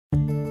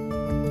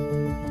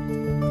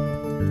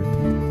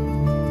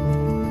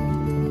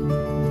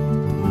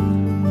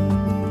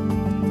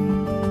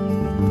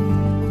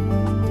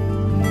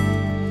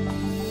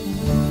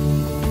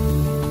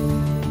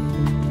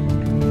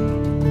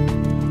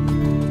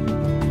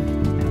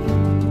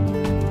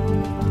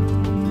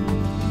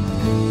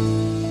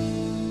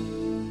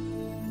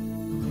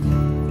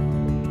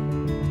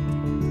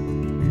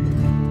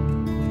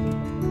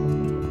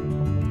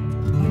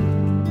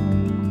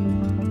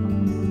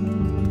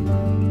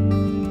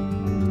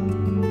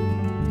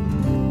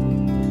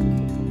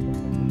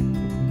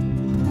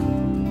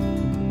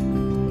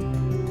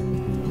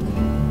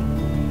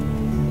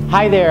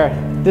Hi there,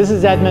 this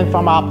is Edmund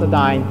from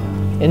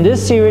Optodyne. In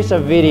this series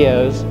of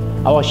videos,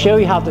 I will show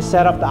you how to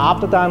set up the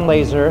Optodyne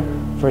laser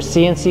for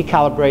CNC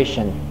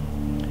calibration.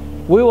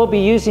 We will be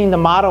using the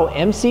model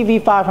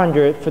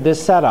MCV500 for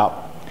this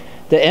setup.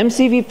 The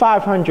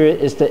MCV500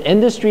 is the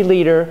industry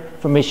leader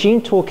for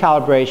machine tool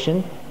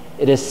calibration.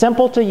 It is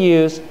simple to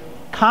use,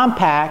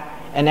 compact,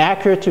 and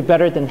accurate to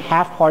better than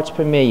half parts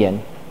per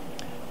million.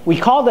 We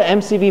call the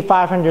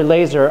MCV500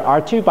 laser our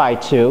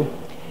 2x2.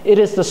 It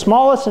is the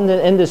smallest in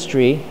the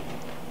industry,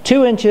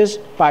 2 inches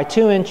by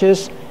 2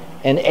 inches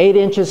and 8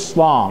 inches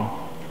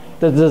long.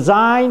 The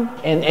design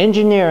and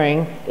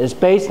engineering is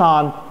based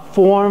on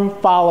form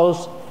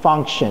follows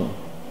function.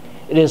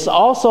 It is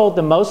also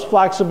the most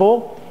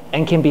flexible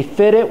and can be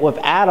fitted with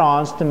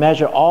add-ons to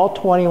measure all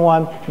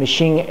 21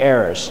 machine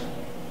errors.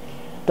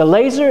 The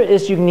laser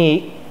is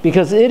unique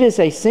because it is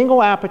a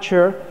single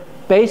aperture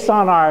based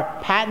on our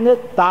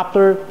patented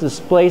Doppler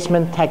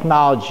displacement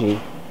technology.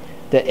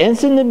 The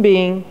incident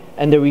beam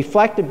and the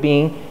reflected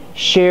beam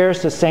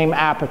shares the same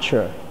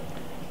aperture.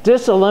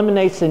 This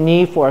eliminates the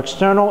need for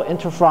external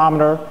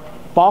interferometer,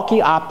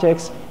 bulky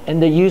optics,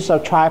 and the use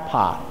of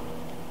tripod,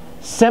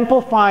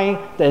 simplifying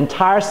the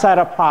entire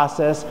setup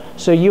process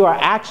so you are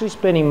actually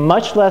spending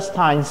much less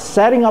time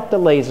setting up the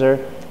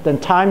laser than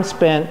time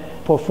spent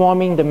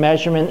performing the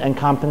measurement and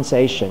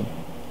compensation.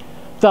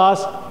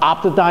 Thus,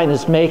 Optodyne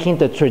is making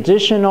the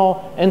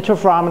traditional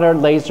interferometer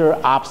laser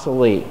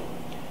obsolete.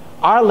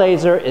 Our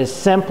laser is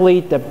simply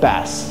the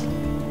best.